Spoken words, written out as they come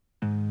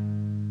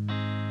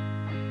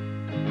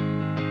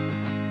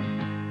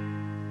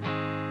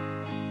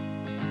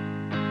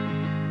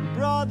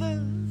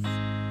brothers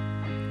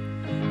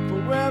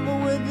forever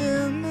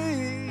within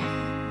me.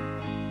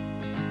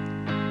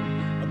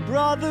 A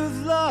brother's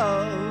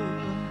love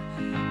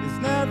is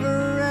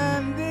never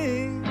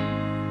ending,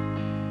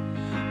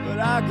 but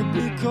I could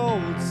be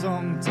cold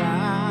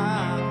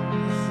sometimes,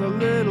 a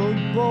little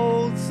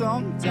bold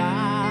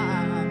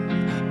sometimes,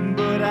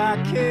 but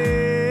I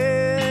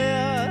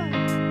care,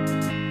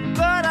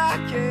 but I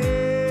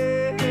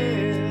care.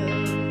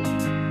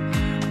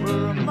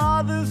 We're a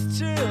mother's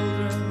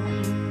children,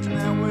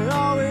 and we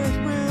always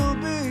will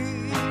be.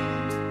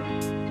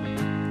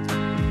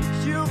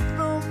 You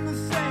from the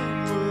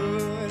same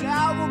wood, I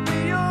will be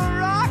your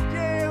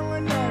rocket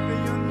whenever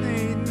you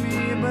need me,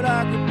 but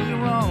I could be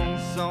wrong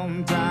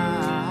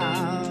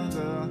sometimes,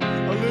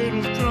 a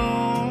little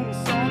strong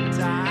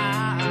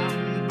sometimes,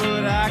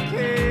 but I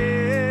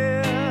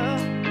care.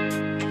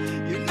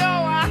 You know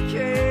I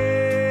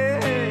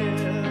care,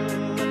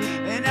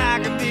 and I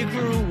can be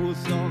cruel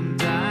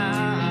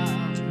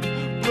sometimes,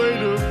 play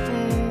the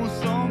fool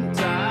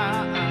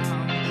sometimes,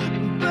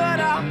 but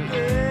I'm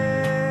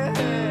there,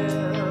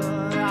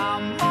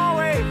 I'm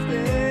always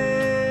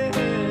there.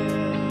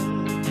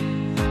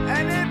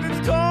 And if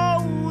it's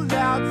cold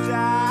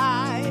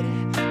outside,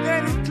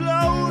 then it's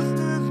close.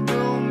 This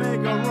will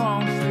make a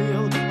wrong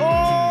feel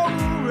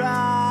alright,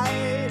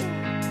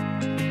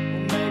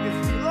 will make it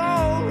feel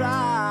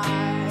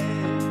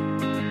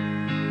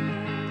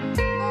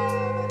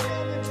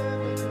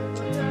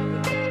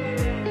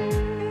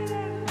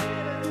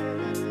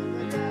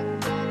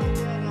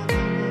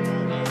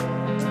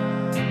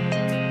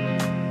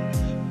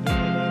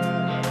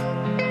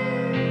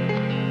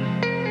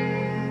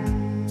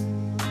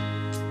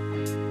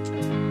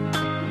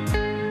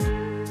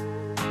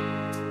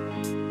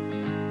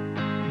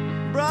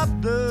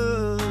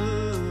brothers,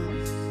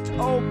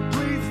 oh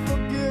please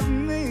forgive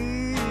me.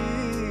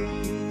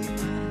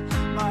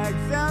 My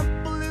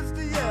example is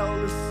the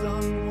eldest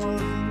son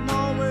wasn't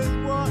always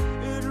what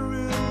it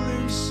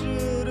really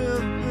should have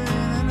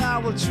been, and I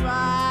will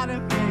try to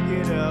make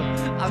it up.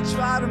 I'll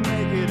try to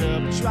make it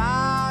up,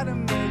 try to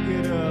make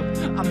it up.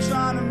 I'm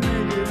trying to make